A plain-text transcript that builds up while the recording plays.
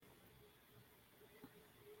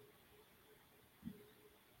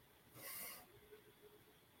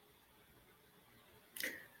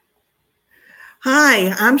Hi,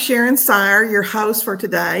 I'm Sharon Sire, your host for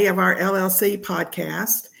today of our LLC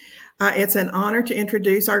podcast. It's an honor to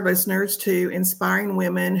introduce our listeners to inspiring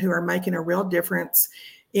women who are making a real difference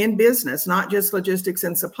in business, not just logistics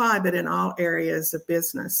and supply, but in all areas of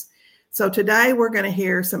business. So today we're going to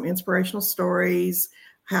hear some inspirational stories,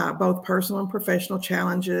 how both personal and professional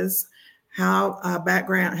challenges, how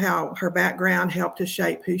her background helped to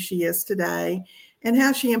shape who she is today, and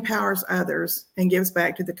how she empowers others and gives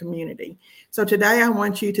back to the community. So today I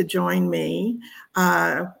want you to join me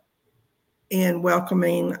in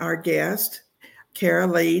welcoming our guest, Kara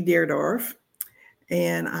Lee Deerdorf.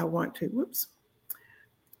 And I want to,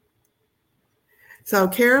 So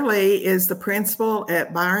Kara Lee is the principal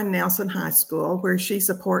at Byron Nelson High School, where she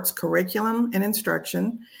supports curriculum and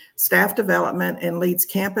instruction, staff development, and leads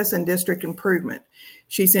campus and district improvement.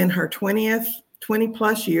 She's in her 20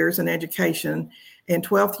 plus years in education and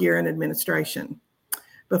 12th year in administration.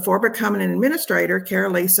 Before becoming an administrator, Kara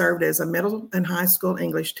Lee served as a middle and high school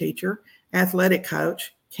English teacher, athletic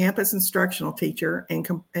coach, campus instructional teacher,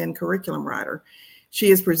 and curriculum writer.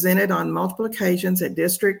 She is presented on multiple occasions at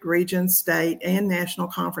district, region, state, and national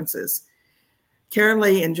conferences. Kara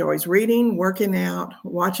Lee enjoys reading, working out,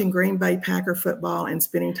 watching Green Bay Packer football, and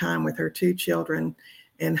spending time with her 2 children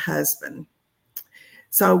and husband.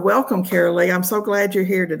 So welcome, Kara Lee. I'm so glad you're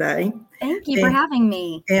here today. Thank you for having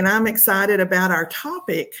me. And I'm excited about our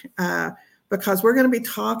topic because we're going to be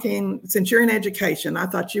talking, since you're in education, I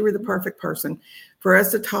thought you were the perfect person for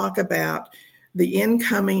us to talk about the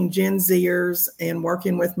incoming Gen Zers and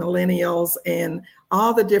working with millennials and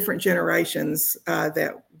all the different generations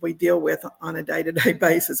that we deal with on a day-to-day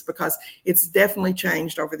basis, because it's definitely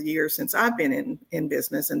changed over the years since I've been in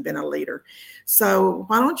business and been a leader. So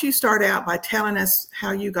why don't you start out by telling us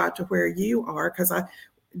how you got to where you are? Because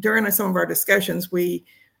during some of our discussions, we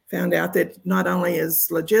found out that not only is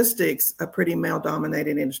logistics a pretty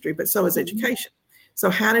male-dominated industry, but so is education. So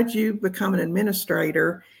how did you become an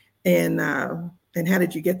administrator, and how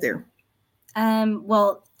did you get there?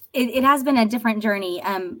 Well, it has been a different journey.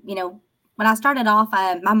 When I started off,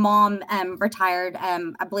 my mom retired.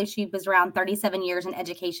 I believe she was around 37 years in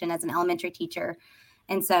education as an elementary teacher.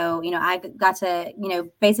 And so, I got to,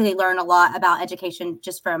 basically learn a lot about education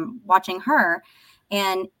just from watching her.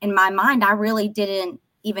 And in my mind, I really didn't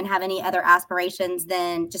even have any other aspirations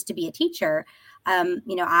than just to be a teacher.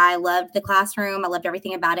 I loved the classroom. I loved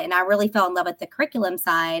everything about it. And I really fell in love with the curriculum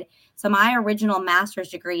side. So my original master's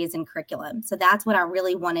degree is in curriculum. So that's what I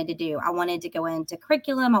really wanted to do. I wanted to go into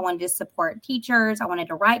curriculum. I wanted to support teachers. I wanted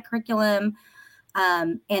to write curriculum.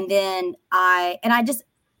 The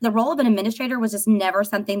role of an administrator was just never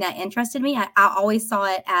something that interested me. I always saw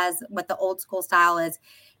it as what the old school style is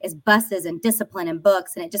buses and discipline and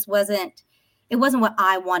books. And it just wasn't what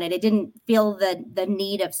I wanted. It didn't feel the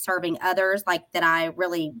need of serving others like that I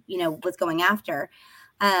really, was going after.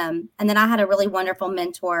 And then I had a really wonderful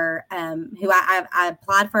mentor who I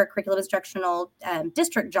applied for a curriculum instructional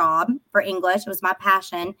district job for English. It was my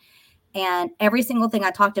passion. And every single thing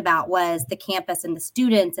I talked about was the campus and the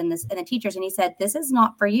students and the teachers. And he said, this is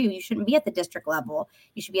not for you. You shouldn't be at the district level.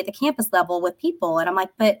 You should be at the campus level with people. And I'm like,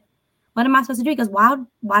 but what am I supposed to do? He goes, why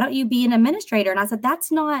don't you be an administrator? And I said,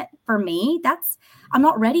 that's not for me. I'm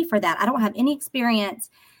not ready for that. I don't have any experience.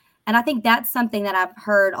 And I think that's something that I've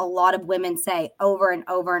heard a lot of women say over and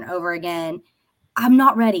over and over again. I'm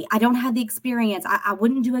not ready. I don't have the experience. I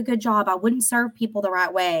wouldn't do a good job. I wouldn't serve people the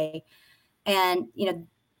right way. And,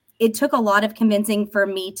 it took a lot of convincing for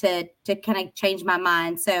me to kind of change my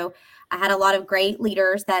mind. So I had a lot of great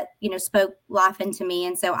leaders that, spoke life into me.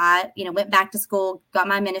 And so I, went back to school, got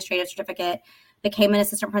my administrative certificate, became an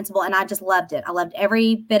assistant principal, and I just loved it. I loved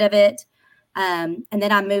every bit of it. And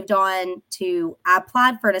then I moved on I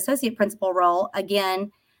applied for an associate principal role.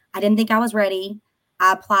 Again, I didn't think I was ready.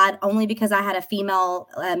 I applied only because I had a female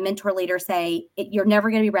mentor leader say, you're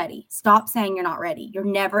never going to be ready. Stop saying you're not ready. You're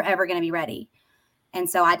never, ever going to be ready. And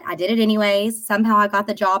so I did it anyways. Somehow I got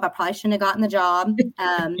the job. I probably shouldn't have gotten the job.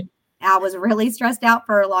 I was really stressed out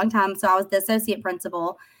for a long time. So I was the associate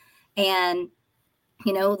principal. And,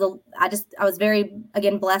 I was very,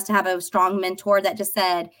 again, blessed to have a strong mentor that just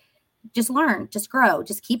said, just learn, just grow,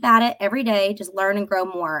 just keep at it every day, just learn and grow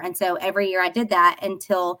more. And so every year I did that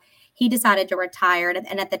until he decided to retire.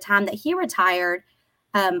 And at the time that he retired,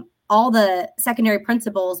 all the secondary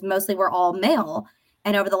principals mostly were all male.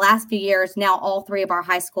 And over the last few years, now all 3 of our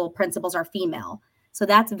high school principals are female. So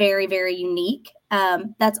that's very, very unique.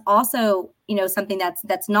 That's also, something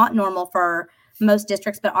that's not normal for most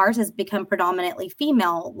districts, but ours has become predominantly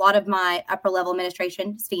female. A lot of my upper level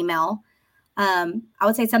administration is female. I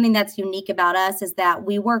would say something that's unique about us is that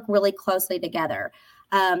we work really closely together.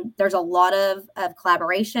 There's a lot of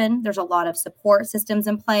collaboration. There's a lot of support systems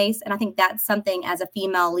in place. And I think that's something as a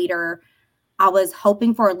female leader I was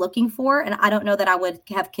hoping for or looking for. And I don't know that I would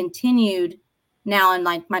have continued now in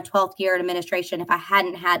like my 12th year in administration if I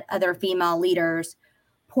hadn't had other female leaders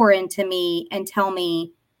pour into me and tell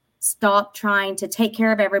me, stop trying to take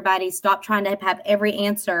care of everybody, stop trying to have every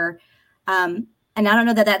answer. And I don't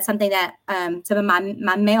know that that's something that some of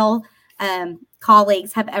my male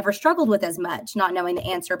colleagues have ever struggled with as much, not knowing the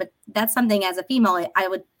answer. But that's something as a female I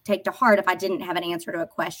would take to heart if I didn't have an answer to a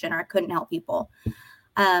question or I couldn't help people.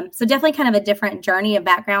 So definitely kind of a different journey and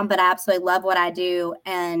background, but I absolutely love what I do.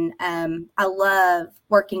 And I love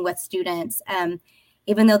working with students,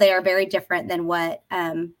 even though they are very different than what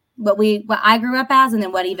I grew up as, and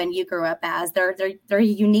then what even you grew up as. They're a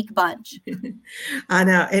unique bunch. I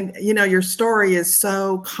know. And, your story is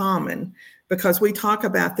so common because we talk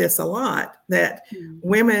about this a lot, that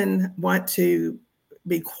women want to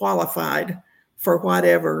be qualified for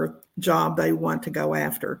whatever job they want to go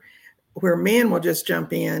after, where men will just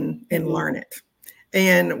jump in and learn it.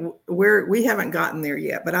 And we haven't gotten there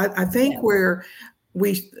yet, but I think we're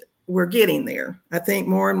getting there. I think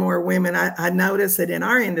more and more women, I notice that in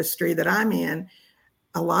our industry that I'm in,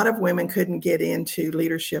 a lot of women couldn't get into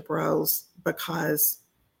leadership roles because,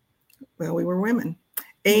 well, we were women.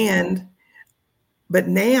 But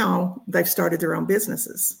now they've started their own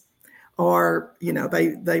businesses, or,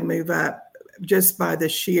 they move up just by the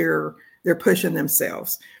sheer, they're pushing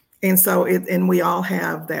themselves. And so, and we all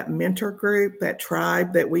have that mentor group, that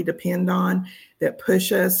tribe that we depend on, that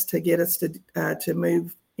push us to get us to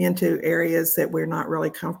move into areas that we're not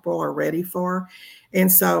really comfortable or ready for. And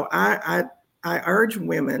so I urge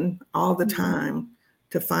women all the time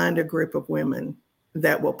to find a group of women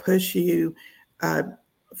that will push you,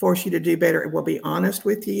 force you to do better. It will be honest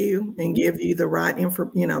with you and give you the right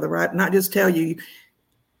info, the right, not just tell you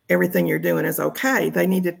everything you're doing is okay. They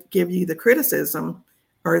need to give you the criticism,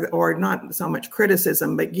 or not so much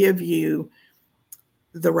criticism, but give you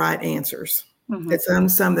the right answers. It's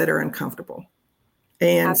some that are uncomfortable.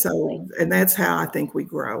 And Absolutely. And that's how I think we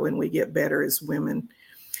grow and we get better as women.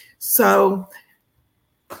 So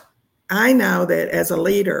I know that as a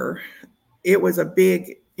leader, it was a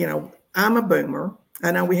big, I'm a boomer.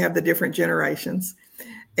 I know we have the different generations.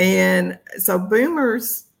 And so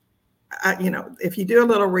boomers, if you do a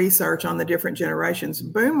little research on the different generations,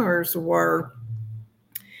 boomers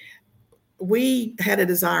we had a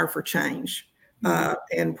desire for change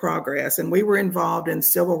and progress. And we were involved in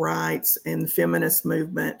civil rights and the feminist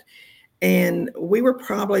movement. And we were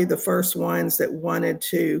probably the first ones that wanted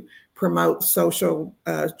to promote social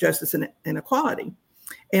justice and equality.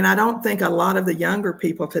 And I don't think a lot of the younger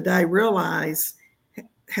people today realize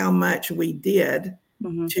how much we did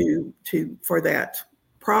for that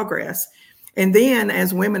progress. And then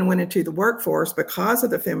as women went into the workforce because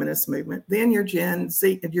of the feminist movement, then your Gen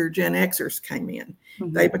Xers came in.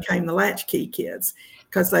 They became the latchkey kids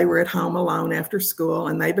because they were at home alone after school,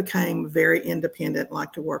 and they became very independent,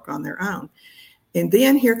 like to work on their own. And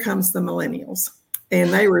then here comes the millennials,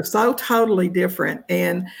 and they were so totally different.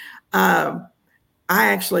 And I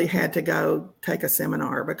actually had to go take a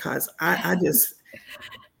seminar because I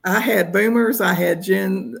had boomers, I had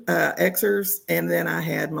Gen Xers, and then I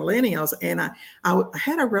had millennials. And I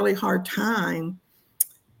had a really hard time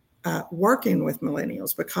working with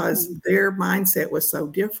millennials because their mindset was so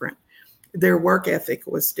different. Their work ethic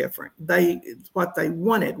was different. What they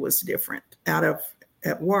wanted was different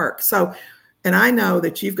at work. So, and I know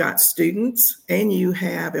that you've got students and you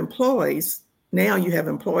have employees. Now you have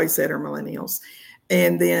employees that are millennials.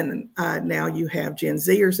 And then now you have Gen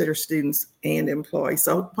Zers that are students and employees.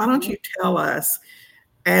 So why don't you tell us,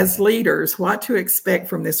 as leaders, what to expect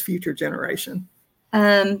from this future generation?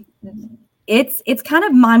 It's kind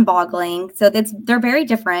of mind-boggling. So they're very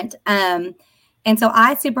different. And so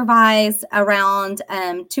I supervise around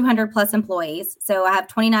 200 plus employees. So I have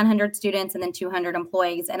 2,900 students and then 200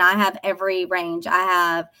 employees. And I have every range. I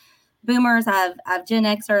have boomers, I have Gen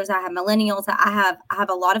Xers, I have millennials. I have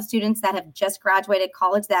a lot of students that have just graduated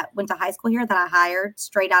college that went to high school here that I hired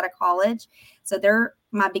straight out of college. So they're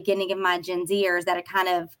my beginning of my Gen Zers that are kind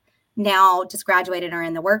of now just graduated or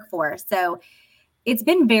in the workforce. So it's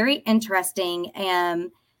been very interesting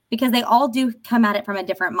because they all do come at it from a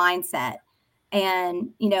different mindset. And,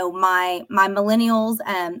 my millennials,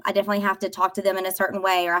 I definitely have to talk to them in a certain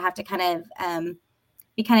way, or I have to kind of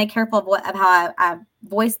be kind of careful of how I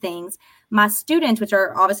voice things. My students, which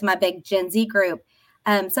are obviously my big Gen Z group,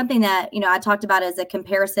 something that, I talked about as a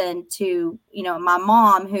comparison to, my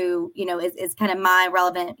mom, who, is kind of my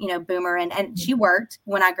relevant, boomer, and she worked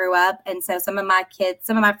when I grew up. And so some of my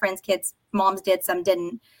friends' kids, moms did, some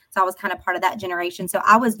didn't. So I was kind of part of that generation. So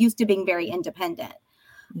I was used to being very independent.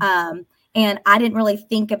 And I didn't really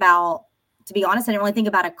think about, to be honest, I didn't really think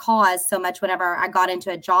about a cause so much whenever I got into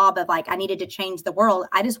a job of like, I needed to change the world.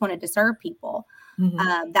 I just wanted to serve people.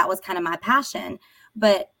 That was kind of my passion.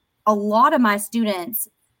 But a lot of my students,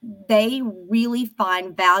 they really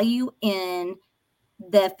find value in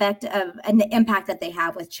the effect of and the impact that they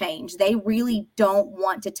have with change. They really don't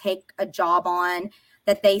want to take a job on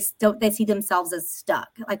that they see themselves as stuck.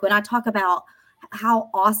 Like when I talk about how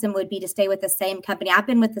awesome it would be to stay with the same company. I've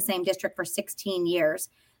been with the same district for 16 years,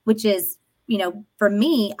 which is, for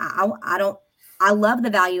me, I love the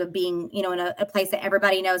value of being, in a place that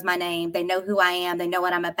everybody knows my name. They know who I am. They know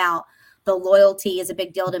what I'm about. The loyalty is a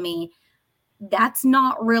big deal to me. That's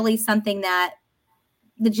not really something that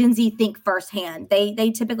the Gen Z think firsthand.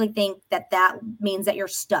 They typically think that means that you're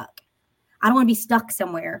stuck. I don't want to be stuck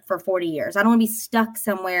somewhere for 40 years. I don't want to be stuck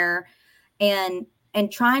somewhere, and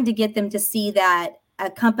trying to get them to see that a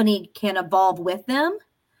company can evolve with them,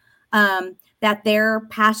 that their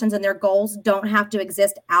passions and their goals don't have to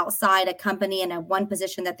exist outside a company in a one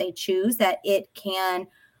position that they choose, that it can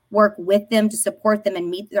work with them to support them and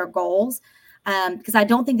meet their goals. Because I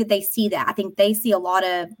don't think that they see that. I think they see a lot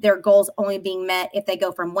of their goals only being met if they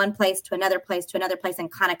go from one place to another place to another place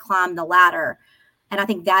and kind of climb the ladder. And I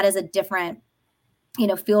think that is a different,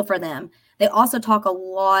 feel for them. They also talk a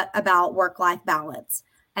lot about work-life balance.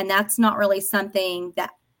 And that's not really something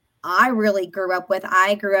that I really grew up with.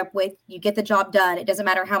 I grew up with, you get the job done. It doesn't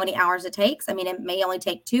matter how many hours it takes. I mean, it may only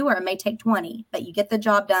take 2 or it may take 20, but you get the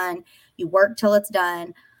job done. You work till it's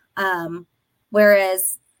done.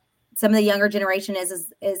 Whereas some of the younger generation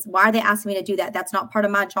is why are they asking me to do that? That's not part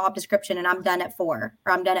of my job description, and I'm done at 4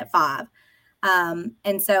 or I'm done at 5.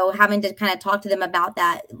 And so having to kind of talk to them about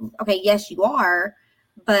that. Okay, yes, you are,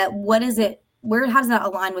 but what is it? How does that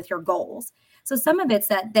align with your goals? So some of it's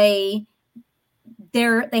that they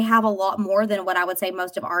have a lot more than what I would say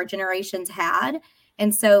most of our generations had.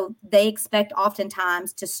 And so they expect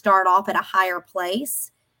oftentimes to start off at a higher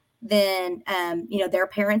place than, their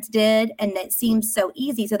parents did. And it seems so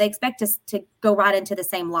easy. So they expect us to go right into the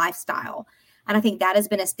same lifestyle. And I think that has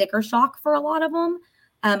been a sticker shock for a lot of them.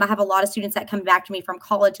 I have a lot of students that come back to me from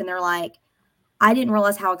college and they're like, I didn't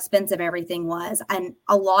realize how expensive everything was. And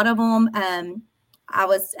a lot of them, I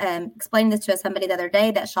was explaining this to somebody the other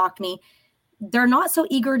day that shocked me. They're not so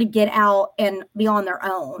eager to get out and be on their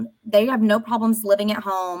own. They have no problems living at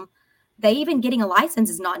home. They even getting a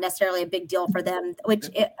license is not necessarily a big deal for them, which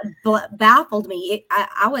it baffled me.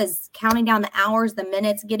 I was counting down the hours, the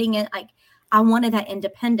minutes, getting it. Like I wanted that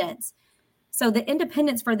independence. So the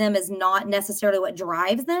independence for them is not necessarily what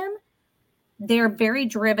drives them. They're very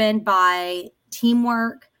driven by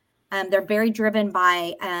teamwork. They're very driven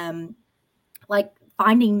by like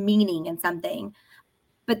finding meaning in something.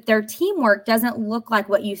 But their teamwork doesn't look like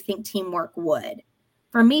what you think teamwork would.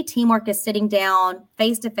 For me, teamwork is sitting down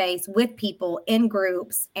face to face with people in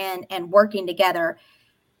groups and working together.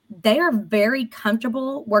 They are very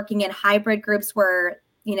comfortable working in hybrid groups where,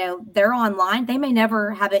 they're online. They may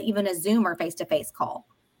never have even a Zoom or face-to-face call.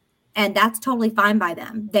 And that's totally fine by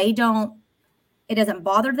them. It doesn't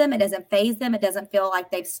bother them. It doesn't faze them. It doesn't feel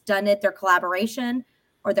like they've stunted their collaboration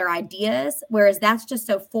or their ideas. Whereas that's just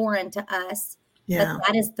so foreign to us. Yeah.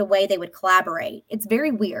 That is the way they would collaborate. It's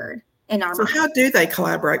very weird in our mind. How do they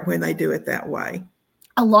collaborate when they do it that way?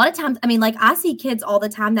 A lot of times, I see kids all the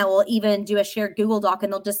time that will even do a shared Google Doc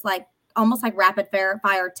and they'll just almost like rapid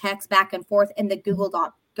fire text back and forth in the Google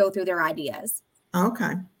Doc, go through their ideas.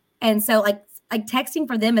 Okay. And so like texting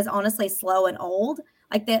for them is honestly slow and old.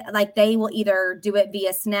 They will either do it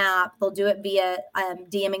via Snap, they'll do it via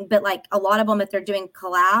DMing, but like a lot of them, if they're doing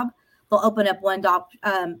collab, they'll open up one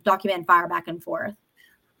document and fire back and forth.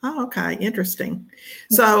 Oh, okay. Interesting.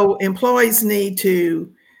 So employees need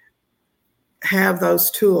to have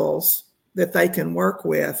those tools that they can work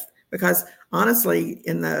with, because honestly,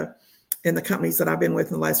 in the companies that I've been with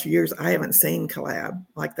in the last few years, I haven't seen collab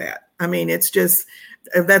like that. I mean, it's just,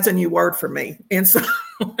 that's a new word for me. And so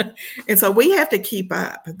we have to keep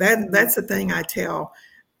up. That's the thing I tell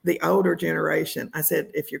the older generation. I said,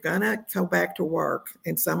 if you're going to go back to work,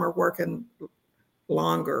 and some are working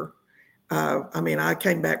longer. I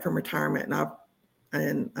came back from retirement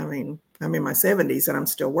and I'm in my 70s and I'm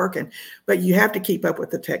still working, but you have to keep up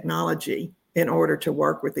with the technology in order to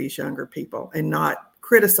work with these younger people and not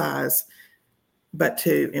criticize, but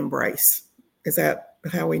to embrace. Is that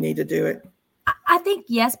how we need to do it? I think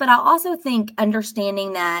yes, but I also think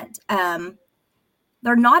understanding that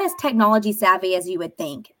they're not as technology savvy as you would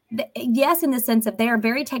think. Yes, in the sense of they are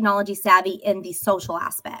very technology savvy in the social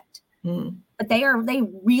aspect, but they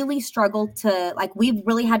really struggle to, like, we've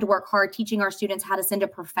really had to work hard teaching our students how to send a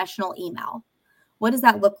professional email. What does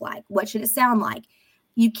that look like? What should it sound like?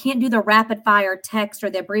 You can't do the rapid fire text or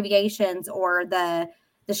the abbreviations or the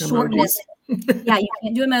shortness. Yeah, you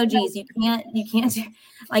can't do emojis. You can't do,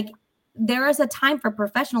 like, there is a time for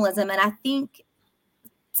professionalism. And I think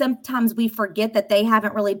sometimes we forget that they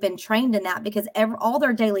haven't really been trained in that, because all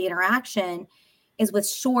their daily interaction is with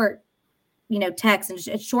short, text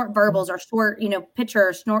and short verbals or short,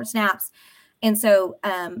 pictures, short snaps. And so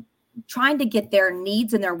trying to get their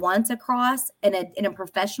needs and their wants across in a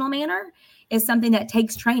professional manner is something that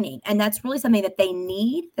takes training. And that's really something that they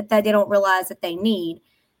need, that they don't realize that they need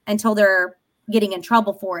until they're getting in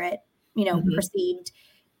trouble for it, perceived.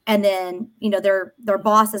 And then, their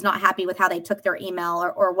boss is not happy with how they took their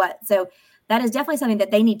email or what. So that is definitely something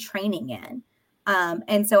that they need training in.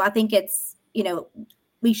 And so I think it's,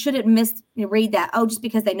 we shouldn't misread that, just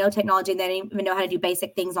because they know technology and they don't even know how to do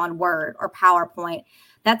basic things on Word or PowerPoint.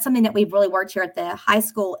 That's something that we've really worked here at the high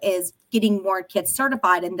school, is getting more kids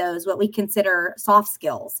certified in those, what we consider soft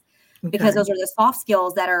skills, because those are the soft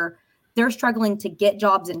skills that they're struggling to get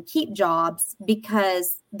jobs and keep jobs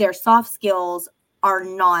because their soft skills are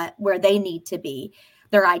not where they need to be.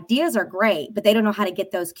 Their ideas are great, but they don't know how to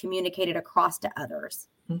get those communicated across to others.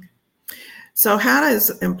 So how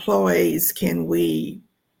does employees how can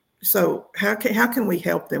we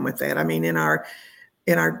help them with that? I mean, in our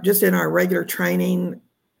regular training,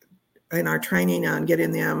 on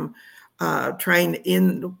getting them trained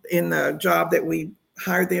in the job that we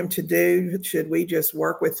hired them to do, should we just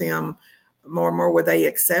work with them more and more? Would they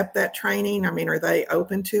accept that training? I mean, are they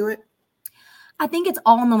open to it? I think it's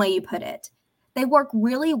all in the way you put it. They work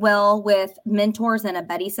really well with mentors and a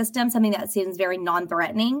buddy system, something that seems very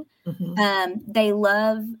non-threatening. They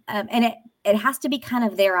love, and it has to be kind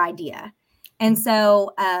of their idea. And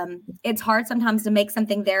so it's hard sometimes to make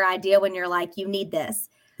something their idea when you're like, you need this.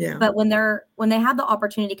 Yeah. But when they have the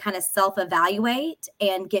opportunity to kind of self-evaluate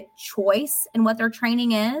and get choice in what their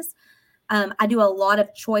training is, I do a lot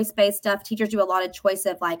of choice-based stuff. Teachers do a lot of choice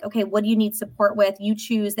of, like, okay, what do you need support with? You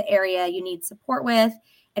choose the area you need support with,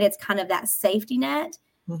 and it's kind of that safety net.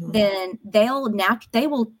 Then they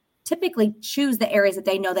will typically choose the areas that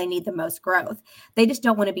they know they need the most growth. They just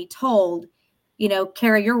don't want to be told,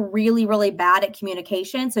 Kara, you're really, really bad at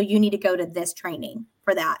communication, so you need to go to this training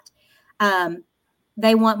for that.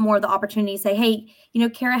 They want more of the opportunity to say, hey,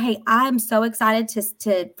 Kara, hey, I'm so excited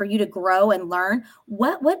for you to grow and learn.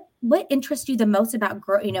 What interests you the most about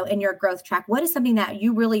in your growth track? What is something that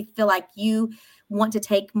you really feel like you want to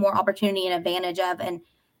take more opportunity and advantage of? And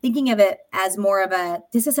thinking of it as more of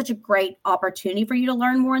this is such a great opportunity for you to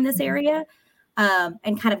learn more in this area,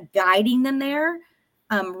 and kind of guiding them there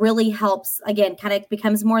really helps. Again, kind of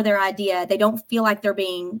becomes more their idea. They don't feel like they're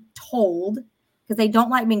being told, because they don't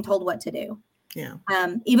like being told what to do. Yeah.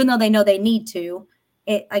 Even though they know they need to,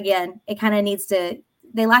 it kind of needs to,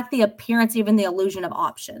 they lack the appearance, even the illusion of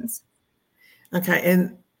options. Okay.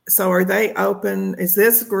 And so are they open? Is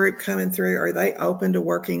this group coming through? Are they open to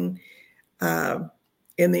working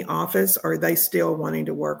in the office? Or are they still wanting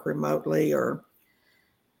to work remotely? Or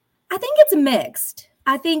I think it's mixed.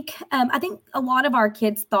 I think a lot of our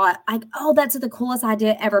kids thought, like, oh, that's the coolest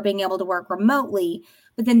idea ever, being able to work remotely.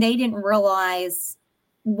 But then they didn't realize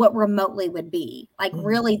what remotely would be like.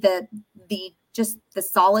 Really the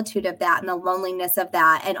solitude of that and the loneliness of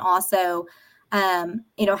that. And also,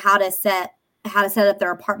 how to set up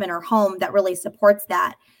their apartment or home that really supports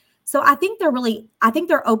that. So I think they're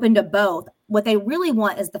open to both. What they really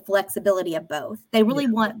want is the flexibility of both. They really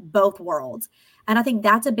want both worlds. And I think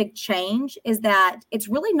that's a big change, is that it's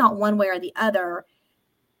really not one way or the other.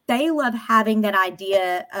 They love having that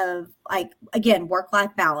idea of, like, again,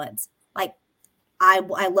 work-life balance. Like, I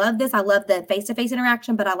love this. I love the face-to-face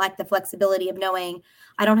interaction, but I like the flexibility of knowing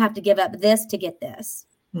I don't have to give up this to get this.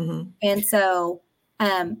 And so,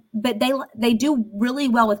 but they do really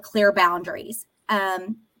well with clear boundaries.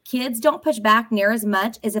 Kids don't push back near as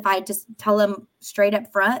much as if I just tell them straight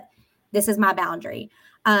up front, this is my boundary.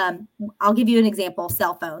 I'll give you an example.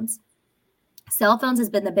 Cell phones. Cell phones has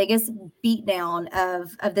been the biggest beatdown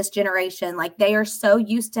of this generation. Like, they are so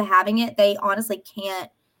used to having it, they honestly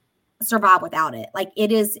can't survive without it. Like,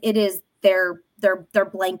 it is their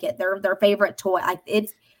blanket, their favorite toy. Like, they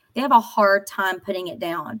have a hard time putting it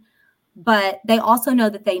down, but they also know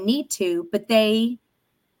that they need to. But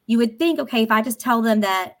you would think, okay, if I just tell them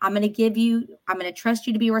that I'm going to trust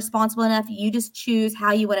you to be responsible enough, you just choose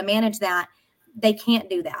how you want to manage that, they can't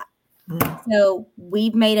do that. Mm-hmm. So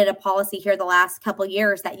we've made it a policy here the last couple of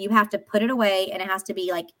years that you have to put it away, and it has to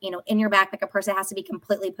be like, in your backpack. A person has to be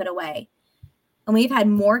completely put away. And we've had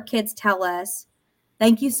more kids tell us,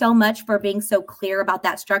 thank you so much for being so clear about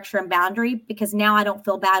that structure and boundary, because now I don't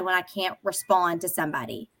feel bad when I can't respond to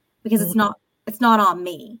somebody, because it's not on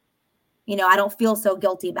me. I don't feel so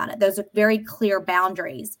guilty about it. Those are very clear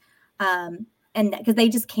boundaries. And because they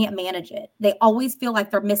just can't manage it. They always feel like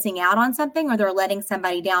they're missing out on something, or they're letting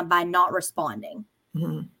somebody down by not responding.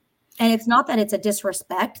 Mm-hmm. And it's not that it's a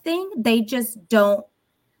disrespect thing. They just don't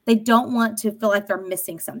want to feel like they're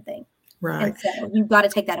missing something. Right. And so you've got to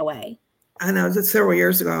take that away. I know that several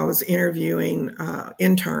years ago, I was interviewing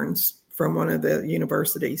interns from one of the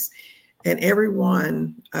universities, and every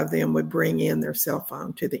one of them would bring in their cell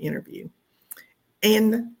phone to the interview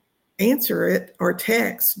and answer it or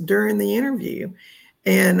text during the interview.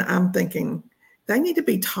 And I'm thinking they need to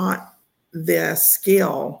be taught this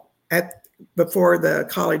skill before the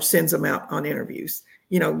college sends them out on interviews.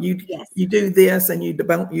 Yes. You do this and you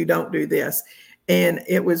don't do this. And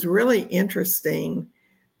it was really interesting.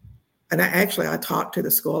 And I talked to the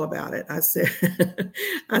school about it. I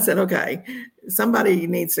said, okay, somebody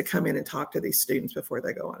needs to come in and talk to these students before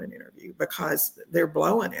they go on an interview, because they're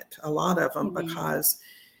blowing it, a lot of them, mm-hmm. because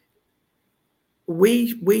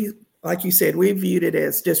we, like you said, we viewed it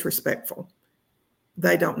as disrespectful.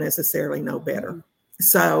 They don't necessarily know better.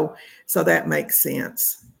 Mm-hmm. So that makes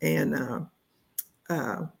sense. And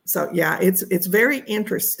so, yeah, it's very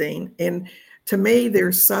interesting. And to me,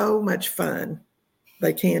 they're so much fun.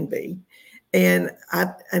 They can be. And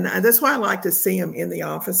that's why I like to see them in the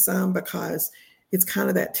office some, because it's kind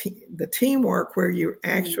of the teamwork where you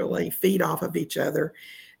actually feed off of each other.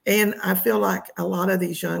 And I feel like a lot of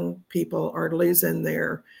these young people are losing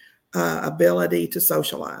their ability to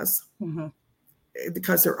socialize, mm-hmm.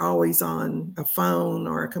 because they're always on a phone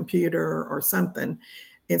or a computer or something,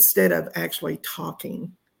 instead of actually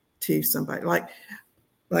talking to somebody.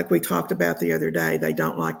 Like we talked about the other day, they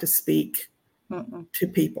don't like to speak to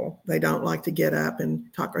people. They don't like to get up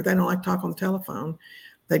and talk, or they don't like to talk on the telephone.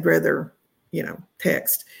 They'd rather,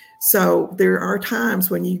 text. So there are times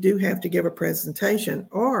when you do have to give a presentation,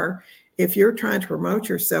 or if you're trying to promote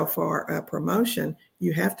yourself for a promotion,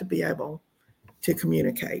 you have to be able to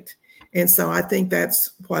communicate. And so I think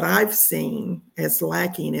that's what I've seen as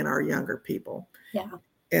lacking in our younger people. Yeah.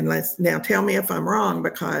 And now tell me if I'm wrong,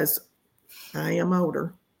 because I am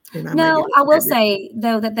older. No, I will say,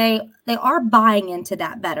 though, that they are buying into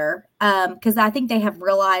that better, because I think they have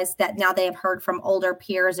realized that now they have heard from older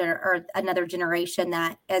peers or another generation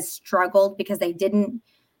that has struggled because they didn't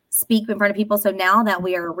speak in front of people. So now that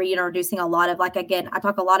we are reintroducing a lot of, again, I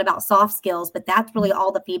talk a lot about soft skills, but that's really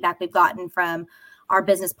all the feedback we've gotten from our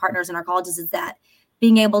business partners in our colleges, is that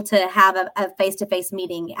being able to have a face-to-face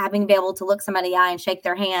meeting, having to be able to look somebody in the eye and shake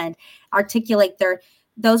their hand, articulate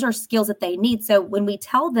those are skills that they need. So when we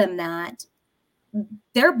tell them that,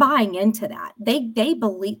 they're buying into that. They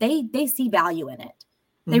believe, they see value in it.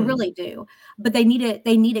 They mm-hmm. really do. But they need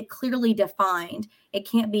it clearly defined. It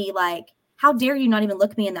can't be like, how dare you not even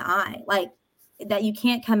look me in the eye? Like that. You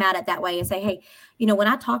can't come at it that way and say, hey, when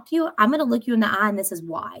I talk to you, I'm going to look you in the eye, and this is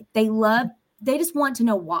why. They just want to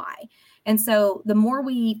know why. And so the more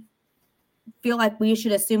we feel like we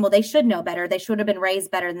should assume, well, they should know better, they should have been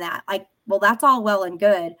raised better than that. Well, that's all well and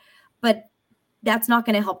good, but that's not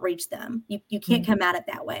going to help reach them. You can't mm-hmm. come at it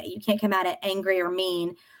that way. You can't come at it angry or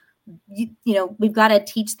mean. We've got to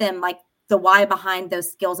teach them the why behind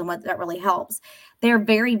those skills and what that really helps. They're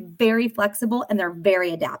very, very flexible, and they're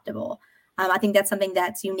very adaptable. I think that's something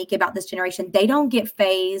that's unique about this generation. They don't get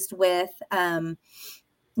phased with, I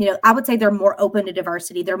would say they're more open to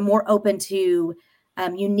diversity. They're more open to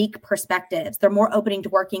unique perspectives. They're more open to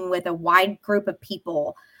working with a wide group of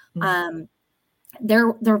people. Mm-hmm.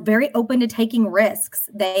 They're very open to taking risks.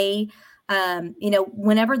 They,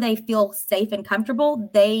 whenever they feel safe and comfortable,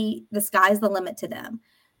 the sky's the limit to them.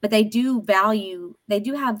 But they do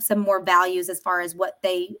have some more values as far as what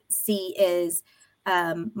they see is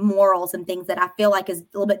morals and things that I feel like is a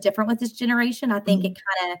little bit different with this generation. I think mm-hmm. it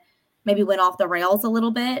kind of maybe went off the rails a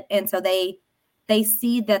little bit. And so they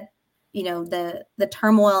see that, the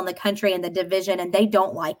turmoil in the country and the division, and they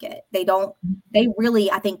don't like it. They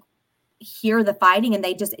really, I think, hear the fighting, and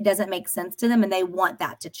it doesn't make sense to them, and they want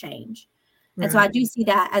that to change. Right. And so I do see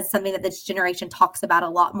that as something that this generation talks about a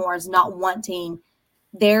lot more, is not wanting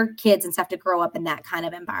their kids and stuff to grow up in that kind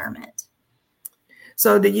of environment.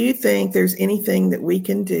 So do you think there's anything that we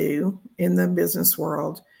can do in the business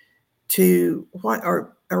world to what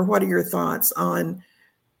are your thoughts on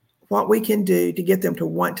what we can do to get them to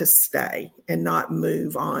want to stay and not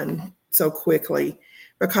move on so quickly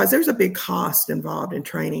because there's a big cost involved in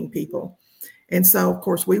training people. And so, of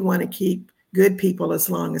course, we want to keep good people as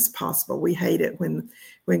long as possible. We hate it when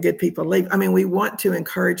good people leave. I mean, we want to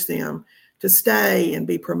encourage them to stay and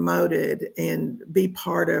be promoted and be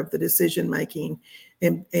part of the decision making.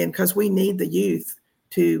 And because we need the youth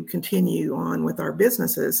to continue on with our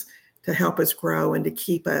businesses to help us grow and to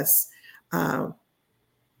keep us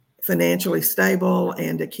financially stable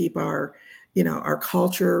and to keep our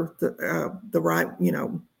culture the right,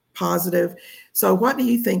 positive. So what do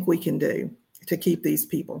you think we can do to keep these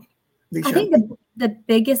people? I think the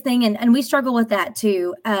biggest thing, and we struggle with that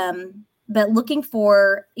too, but looking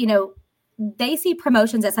for, they see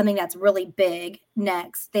promotions as something that's really big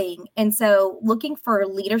next thing. And so looking for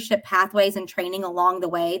leadership pathways and training along the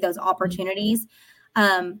way, those opportunities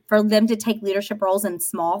for them to take leadership roles in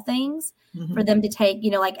small things, for them to take,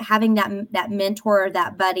 like having that mentor or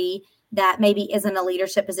that buddy that maybe isn't a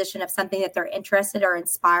leadership position of something that they're interested or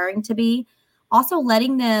inspiring to be. Also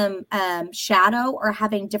letting them shadow or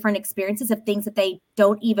having different experiences of things that they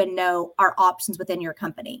don't even know are options within your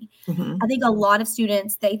company. I think a lot of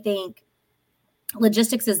students, they think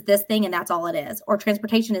logistics is this thing and that's all it is, or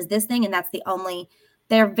transportation is this thing and that's the only.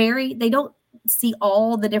 They don't see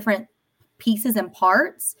all the different pieces and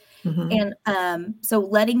parts. And so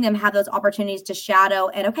letting them have those opportunities to shadow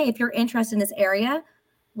and, okay, if you're interested in this area,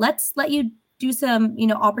 let's let you do some,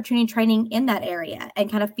 opportunity training in that area and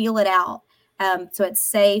kind of feel it out. So it's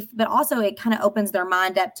safe, but also it kind of opens their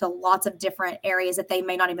mind up to lots of different areas that they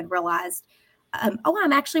may not even realize. I'm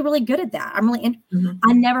actually really good at that.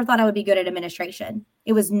 I never thought I would be good at administration.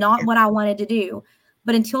 It was not what I wanted to do.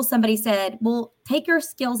 But until somebody said, well, take your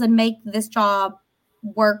skills and make this job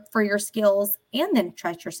work for your skills and then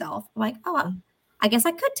trust yourself. I'm like, I guess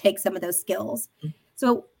I could take some of those skills.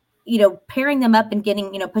 So, pairing them up and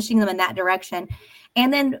getting, pushing them in that direction.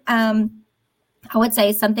 And then I would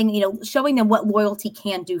say something, showing them what loyalty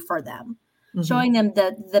can do for them, showing them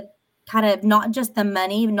the kind of not just the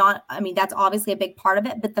money, that's obviously a big part of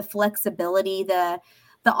it, but the flexibility, the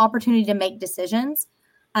opportunity to make decisions,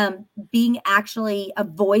 being actually a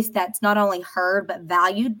voice that's not only heard, but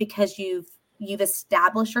valued because you've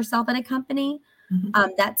established yourself in a company.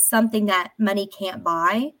 That's something that money can't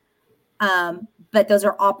buy. But those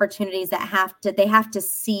are opportunities that they have to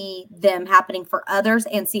see them happening for others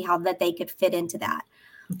and see how that they could fit into that.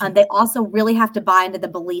 They also really have to buy into the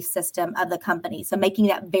belief system of the company. So making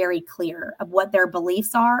that very clear of what their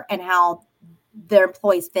beliefs are and how their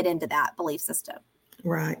employees fit into that belief system.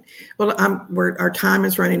 Right. Well, our time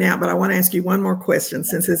is running out, but I want to ask you one more question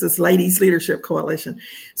since this is Ladies Leadership Coalition.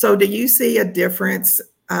 So do you see a difference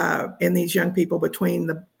in these young people between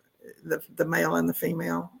the male and the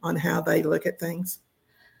female on how they look at things?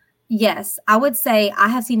 Yes, I would say I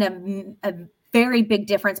have seen a very big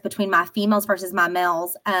difference between my females versus my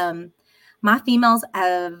males. My females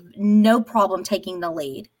have no problem taking the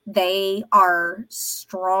lead. They are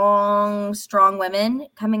strong women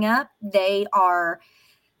coming up. They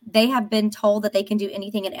have been told that they can do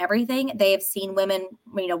anything and everything. They have seen women,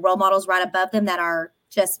 role models right above them that are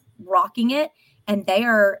just rocking it, and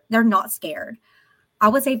they're not scared. I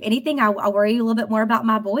would say, if anything, I worry a little bit more about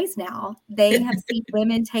my boys now. They have seen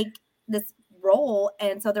women take this role,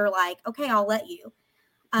 and so they're like, okay, I'll let you.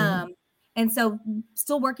 And so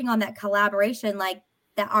still working on that collaboration, like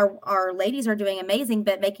that our ladies are doing amazing,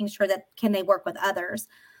 but making sure that can they work with others?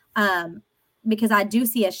 Because I do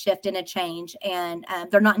see a shift and a change, and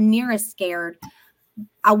they're not near as scared.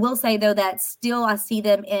 I will say, though, that still I see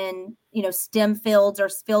them in, STEM fields or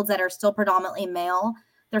fields that are still predominantly male.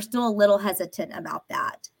 They're still a little hesitant about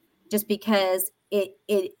that just because it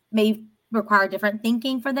may require different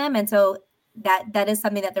thinking for them. And so that is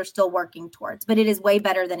something that they're still working towards, but it is way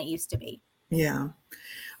better than it used to be. Yeah.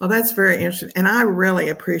 Well, that's very interesting. And I really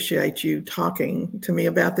appreciate you talking to me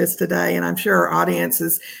about this today. And I'm sure our audience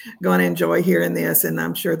is going to enjoy hearing this. And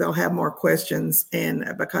I'm sure they'll have more questions.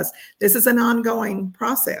 And because this is an ongoing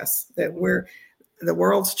process that the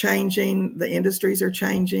world's changing, the industries are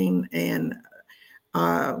changing, and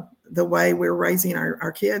the way we're raising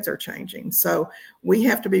our kids are changing. So we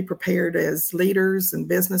have to be prepared as leaders and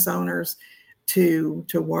business owners to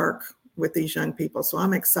work with these young people. So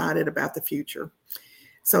I'm excited about the future.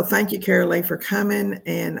 So thank you, Carolee, for coming.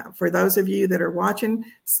 And for those of you that are watching,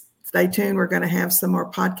 stay tuned. We're going to have some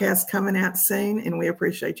more podcasts coming out soon, and we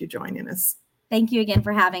appreciate you joining us. Thank you again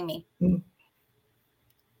for having me.